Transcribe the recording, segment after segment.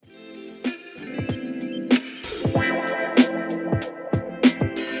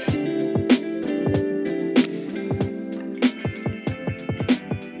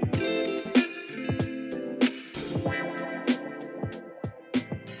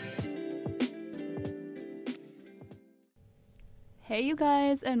Hey, you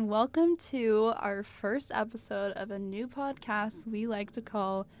guys, and welcome to our first episode of a new podcast we like to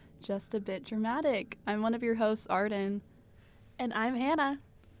call Just a Bit Dramatic. I'm one of your hosts, Arden. And I'm Hannah.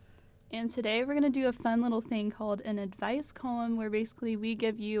 And today we're going to do a fun little thing called an advice column where basically we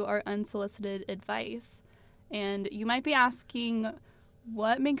give you our unsolicited advice. And you might be asking,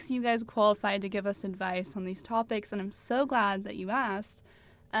 what makes you guys qualified to give us advice on these topics? And I'm so glad that you asked.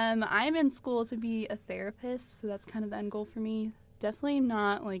 I'm in school to be a therapist, so that's kind of the end goal for me. Definitely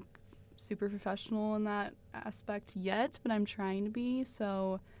not like super professional in that aspect yet, but I'm trying to be.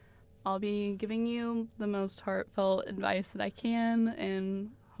 So I'll be giving you the most heartfelt advice that I can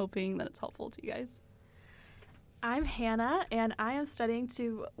and hoping that it's helpful to you guys. I'm Hannah, and I am studying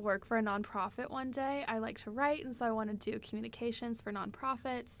to work for a nonprofit one day. I like to write, and so I want to do communications for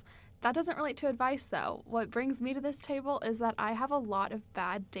nonprofits. That doesn't relate to advice, though. What brings me to this table is that I have a lot of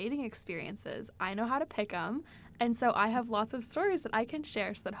bad dating experiences. I know how to pick them, and so I have lots of stories that I can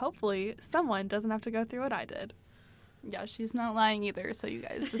share so that hopefully someone doesn't have to go through what I did. Yeah, she's not lying either, so you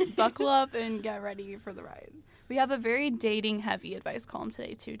guys just buckle up and get ready for the ride. We have a very dating-heavy advice column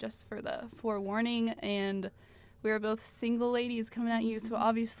today, too, just for the forewarning, and we're both single ladies coming at you, so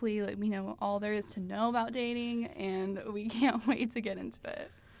obviously we know all there is to know about dating, and we can't wait to get into it.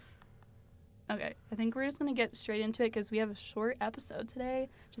 Okay, I think we're just going to get straight into it because we have a short episode today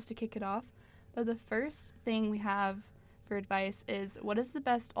just to kick it off. But the first thing we have for advice is, what is the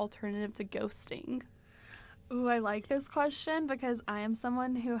best alternative to ghosting? Ooh, I like this question because I am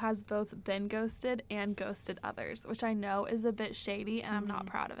someone who has both been ghosted and ghosted others, which I know is a bit shady and I'm not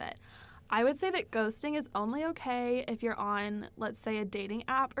proud of it. I would say that ghosting is only okay if you're on, let's say, a dating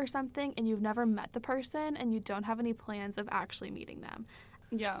app or something and you've never met the person and you don't have any plans of actually meeting them.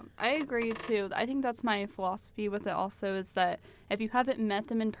 Yeah, I agree too. I think that's my philosophy with it also, is that if you haven't met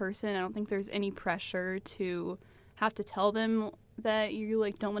them in person, I don't think there's any pressure to have to tell them that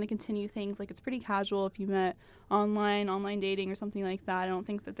you don't want to continue things. It's pretty casual if you met online dating or something like that. I don't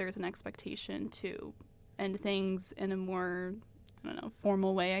think that there's an expectation to end things in a more,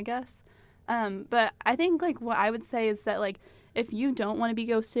 formal way, I guess. But I think what I would say is that if you don't want to be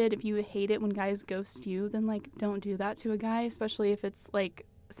ghosted, if you hate it when guys ghost you, then don't do that to a guy, especially if it's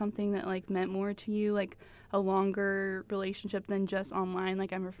something that meant more to you, a longer relationship than just online.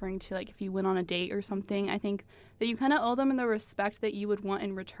 I'm referring to if you went on a date or something. I think that you kind of owe them the respect that you would want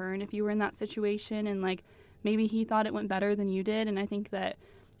in return if you were in that situation, and maybe he thought it went better than you did. And I think that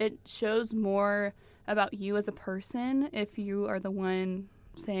it shows more about you as a person if you are the one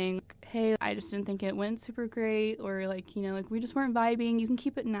saying, hey, I just didn't think it went super great, or we just weren't vibing. You can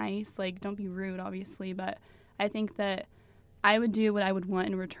keep it nice, don't be rude, obviously, but I think that I would do what I would want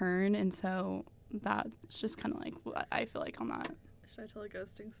in return, and so that's just kind of what I feel on that. Should I tell a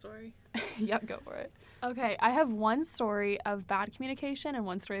ghosting story? Yeah, go for it. Okay, I have one story of bad communication and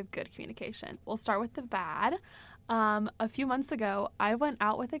one story of good communication. We'll start with the bad. A few months ago, I went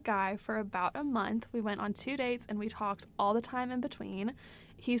out with a guy for about a month. We went on 2 dates and we talked all the time in between.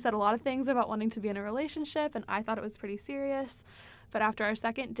 He said a lot of things about wanting to be in a relationship, and I thought it was pretty serious. But after our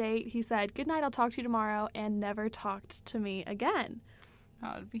second date, he said, "Good night, I'll talk to you tomorrow," and never talked to me again.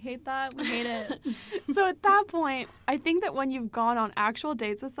 Oh, we hate that. We hate it. So at that point, I think that when you've gone on actual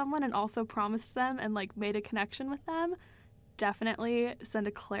dates with someone and also promised them and made a connection with them, definitely send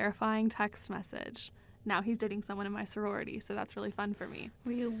a clarifying text message. Now he's dating someone in my sorority, so that's really fun for me.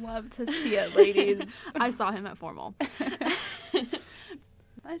 We love to see it, ladies. I saw him at formal.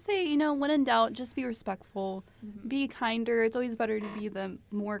 I say, when in doubt, just be respectful, be kinder. It's always better to be the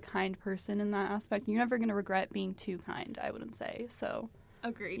more kind person in that aspect. You're never going to regret being too kind, I wouldn't say. So,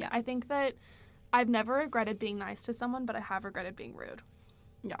 agreed. Yeah. I think that I've never regretted being nice to someone, but I have regretted being rude.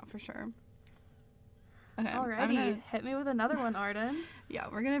 Yeah, for sure. Okay, alrighty, hit me with another one, Arden. Yeah,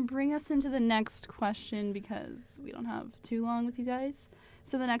 we're going to bring us into the next question because we don't have too long with you guys.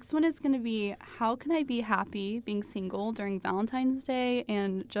 So the next one is going to be, how can I be happy being single during Valentine's Day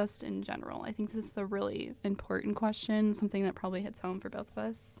and just in general? I think this is a really important question, something that probably hits home for both of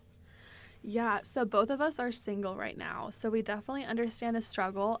us. Yeah, so both of us are single right now, so we definitely understand the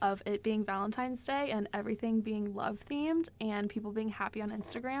struggle of it being Valentine's Day and everything being love-themed and people being happy on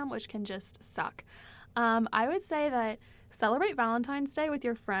Instagram, which can just suck. I would say that celebrate Valentine's Day with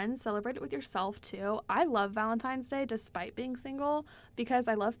your friends. Celebrate it with yourself, too. I love Valentine's Day despite being single because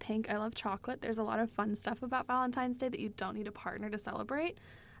I love pink. I love chocolate. There's a lot of fun stuff about Valentine's Day that you don't need a partner to celebrate.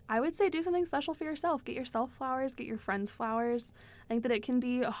 I would say do something special for yourself. Get yourself flowers. Get your friends flowers. I think that it can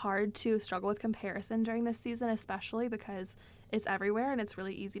be hard to struggle with comparison during this season, especially because it's everywhere and it's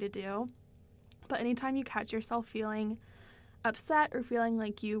really easy to do. But anytime you catch yourself feeling upset or feeling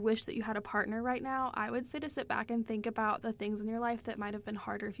like you wish that you had a partner right now, I would say to sit back and think about the things in your life that might have been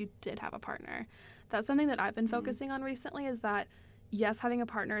harder if you did have a partner. That's something that I've been focusing on recently, is that yes, having a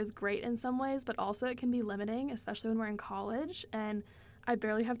partner is great in some ways, but also it can be limiting, especially when we're in college and I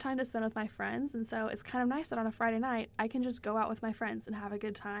barely have time to spend with my friends. And so it's kind of nice that on a Friday night, I can just go out with my friends and have a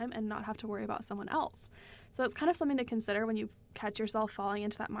good time and not have to worry about someone else. So it's kind of something to consider when you catch yourself falling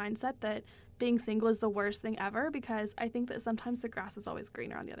into that mindset that being single is the worst thing ever, because I think that sometimes the grass is always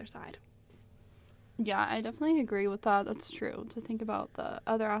greener on the other side. Yeah, I definitely agree with that. That's true, to think about the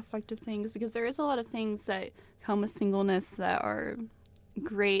other aspect of things, because there is a lot of things that come with singleness that are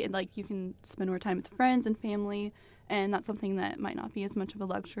great, and like you can spend more time with friends and family, and that's something that might not be as much of a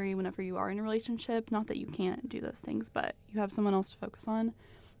luxury whenever you are in a relationship. Not that you can't do those things, but you have someone else to focus on.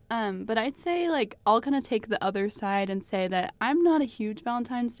 But I'd say, like, I'll kind of take the other side and say that I'm not a huge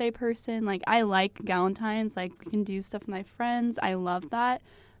Valentine's Day person. Like, I like Galentine's. Like, we can do stuff with my friends. I love that.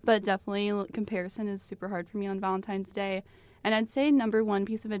 But definitely, comparison is super hard for me on Valentine's Day. And I'd say number one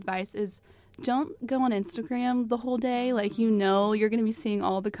piece of advice is don't go on Instagram the whole day. Like, you know, you're going to be seeing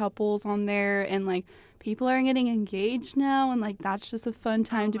all the couples on there, and, like, people are getting engaged now. And, like, that's just a fun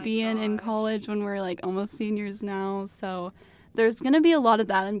time to be in college when we're, like, almost seniors now. So there's going to be a lot of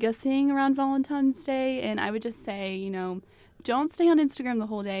that, I'm guessing, around Valentine's Day. And I would just say, you know, don't stay on Instagram the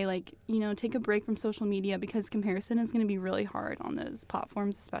whole day. Like, you know, take a break from social media, because comparison is going to be really hard on those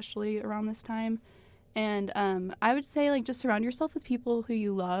platforms, especially around this time. And I would say, like, just surround yourself with people who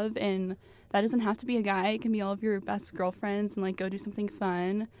you love. And that doesn't have to be a guy. It can be all of your best girlfriends, and, like, go do something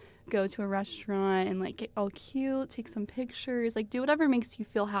fun. Go to a restaurant and, like, get all cute, take some pictures. Like, do whatever makes you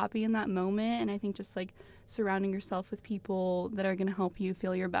feel happy in that moment. And I think just, like, surrounding yourself with people that are going to help you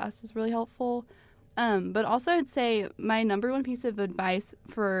feel your best is really helpful. But also I'd say my number one piece of advice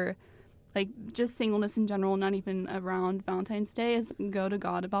for, like, just singleness in general, not even around Valentine's Day, is go to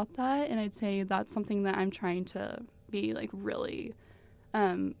God about that. And I'd say that's something that I'm trying to be, like, really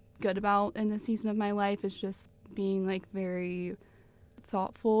good about in this season of my life, is just being, like, very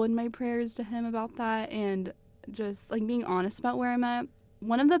thoughtful in my prayers to Him about that, and just, like, being honest about where I'm at.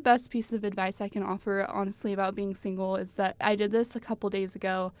 One of the best pieces of advice I can offer, honestly, about being single is that I did this a couple days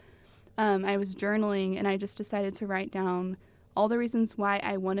ago. I was journaling, and I just decided to write down all the reasons why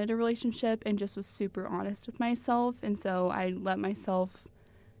I wanted a relationship, and just was super honest with myself. And so I let myself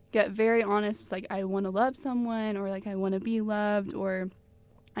get very honest. It's like, I want to love someone, or, like, I want to be loved, or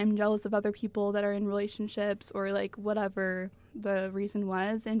I'm jealous of other people that are in relationships, or, like, whatever the reason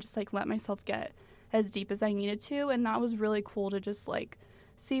was, and just, like, let myself get as deep as I needed to. And that was really cool to just, like,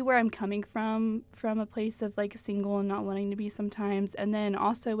 see where I'm coming from a place of, like, single and not wanting to be sometimes. And then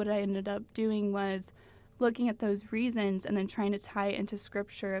also what I ended up doing was looking at those reasons and then trying to tie it into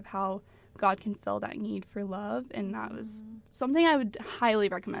scripture of how God can fill that need for love. And that was something I would highly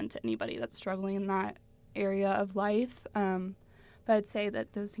recommend to anybody that's struggling in that area of life. But I'd say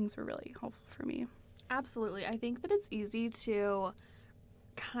that those things were really helpful for me. Absolutely. I think that it's easy to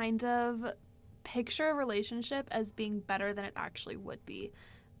kind of picture a relationship as being better than it actually would be.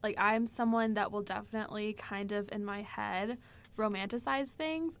 Like, I'm someone that will definitely kind of in my head romanticize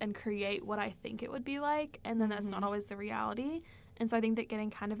things and create what I think it would be like, and then that's not always the reality. And so I think that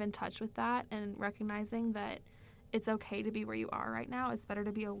getting kind of in touch with that and recognizing that it's okay to be where you are right now, it's better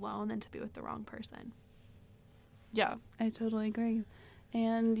to be alone than to be with the wrong person. Yeah, I totally agree.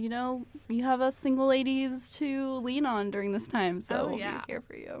 And, you know, you have us single ladies to lean on during this time, so we'll be here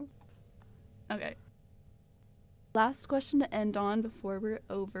for you. Okay. Last question to end on before we're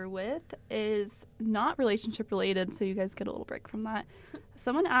over with is not relationship related, so you guys get a little break from that.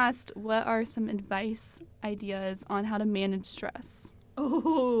 Someone asked, what are some advice ideas on how to manage stress?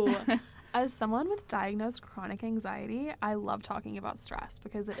 Oh, as someone with diagnosed chronic anxiety, I love talking about stress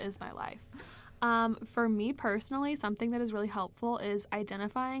because it is my life. For me personally, something that is really helpful is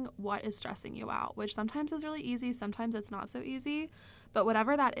identifying what is stressing you out, which sometimes is really easy, sometimes it's not so easy. But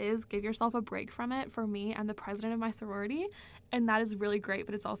whatever that is, give yourself a break from it. For me, I'm the president of my sorority, and that is really great,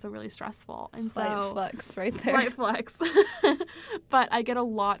 but it's also really stressful. And slight flex right there. Slight flex. But I get a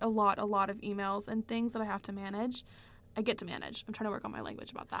lot of emails and things that I have to manage. I get to manage. I'm trying to work on my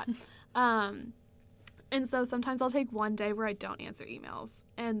language about that. And so sometimes I'll take one day where I don't answer emails.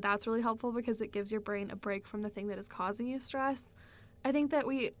 And that's really helpful because it gives your brain a break from the thing that is causing you stress. I think that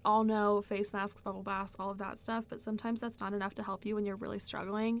we all know face masks, bubble baths, all of that stuff, but sometimes that's not enough to help you when you're really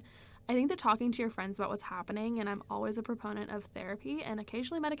struggling. I think that talking to your friends about what's happening, and I'm always a proponent of therapy and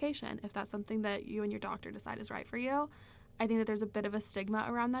occasionally medication if that's something that you and your doctor decide is right for you. I think that there's a bit of a stigma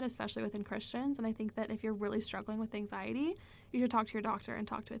around that, especially within Christians, and I think that if you're really struggling with anxiety, you should talk to your doctor and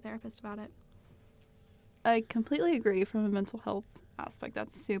talk to a therapist about it. I completely agree from a mental health aspect.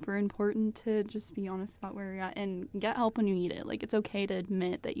 That's super important to just be honest about where you're at and get help when you need it. Like, it's okay to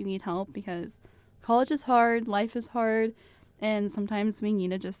admit that you need help because college is hard, life is hard, and sometimes we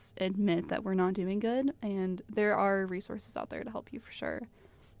need to just admit that we're not doing good, and there are resources out there to help you for sure.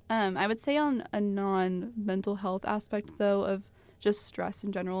 I would say on a non-mental health aspect, though, of just stress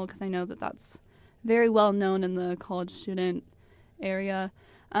in general, because I know that that's very well known in the college student area.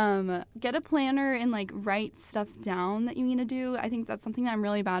 Get a planner and like write stuff down that you need to do. I think that's something that I'm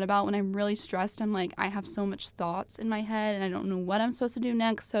really bad about. When I'm really stressed, I'm like, I have so much thoughts in my head and I don't know what I'm supposed to do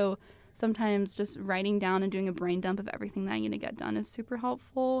next. So sometimes just writing down and doing a brain dump of everything that I need to get done is super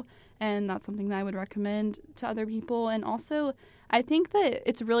helpful. And that's something that I would recommend to other people. And also, I think that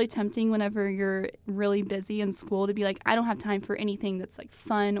it's really tempting whenever you're really busy in school to be like, I don't have time for anything that's like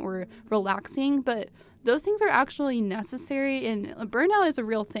fun or relaxing. But those things are actually necessary, and burnout is a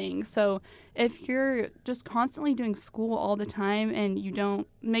real thing. So if you're just constantly doing school all the time and you don't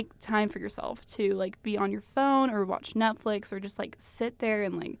make time for yourself to like be on your phone or watch Netflix or just like sit there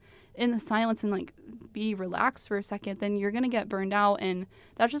and like in the silence and like be relaxed for a second, then you're going to get burned out, and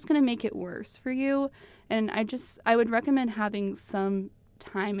that's just going to make it worse for you. And I would recommend having some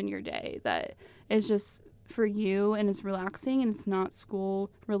time in your day that is just for you and is relaxing and it's not school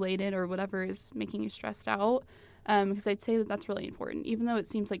related or whatever is making you stressed out, because I'd say that that's really important. Even though it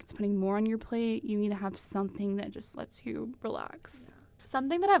seems like it's putting more on your plate, you need to have something that just lets you relax.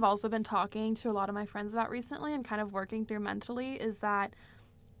 Something that I've also been talking to a lot of my friends about recently and kind of working through mentally is that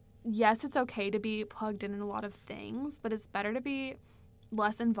yes, it's okay to be plugged in a lot of things, but it's better to be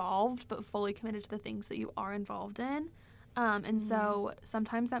less involved but fully committed to the things that you are involved in. So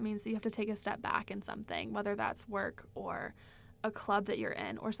sometimes that means that you have to take a step back in something, whether that's work or a club that you're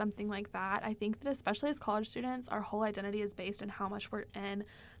in or something like that. I think that especially as college students, our whole identity is based on how much we're in,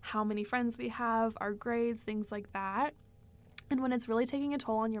 how many friends we have, our grades, things like that. And when it's really taking a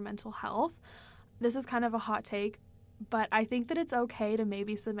toll on your mental health, this is kind of a hot take, but I think that it's okay to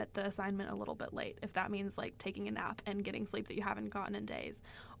maybe submit the assignment a little bit late if that means like taking a nap and getting sleep that you haven't gotten in days.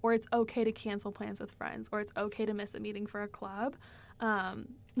 Or it's okay to cancel plans with friends. Or it's okay to miss a meeting for a club. I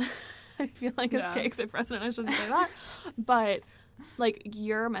feel like as cake president, I shouldn't say that. But like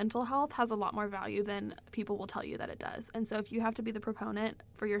your mental health has a lot more value than people will tell you that it does. And so if you have to be the proponent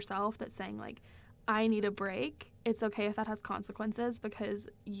for yourself that's saying like, I need a break, it's okay if that has consequences, because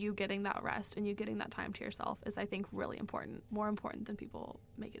you getting that rest and you getting that time to yourself is, I think, really important, more important than people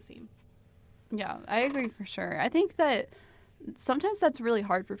make it seem. Yeah, I agree for sure. I think that sometimes that's really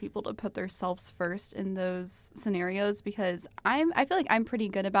hard for people to put themselves first in those scenarios, because I feel like I'm pretty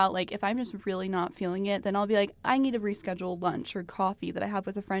good about like if I'm just really not feeling it, then I'll be like, I need to reschedule lunch or coffee that I have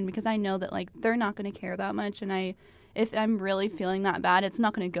with a friend, because I know that like they're not going to care that much, and if I'm really feeling that bad, it's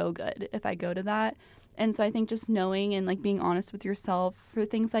not going to go good if I go to that. And so I think just knowing and like being honest with yourself for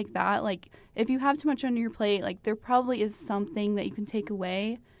things like that, like if you have too much on your plate, like there probably is something that you can take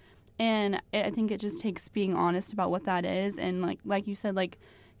away. And I think it just takes being honest about what that is. And like you said, like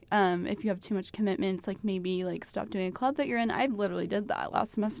if you have too much commitments, like maybe like stop doing a club that you're in. I literally did that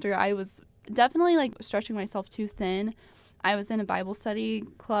last semester. I was definitely like stretching myself too thin. I was in a Bible study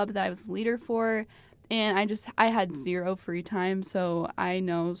club that I was the leader for, and I had zero free time. So I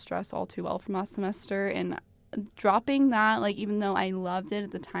know stress all too well from last semester. And dropping that, like even though I loved it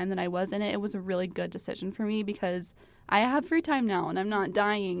at the time that I was in it, it was a really good decision for me, because I have free time now and I'm not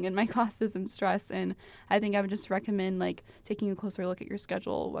dying in my classes and stress. And I think I would just recommend like taking a closer look at your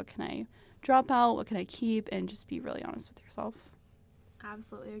schedule. What can I drop out? What can I keep? And just be really honest with yourself.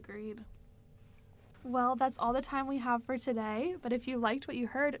 Absolutely agreed. Well, that's all the time we have for today. But if you liked what you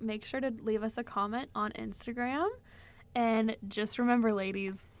heard, make sure to leave us a comment on Instagram. And just remember,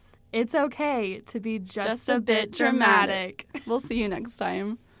 ladies, it's okay to be just a bit dramatic. We'll see you next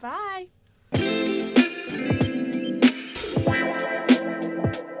time. Bye.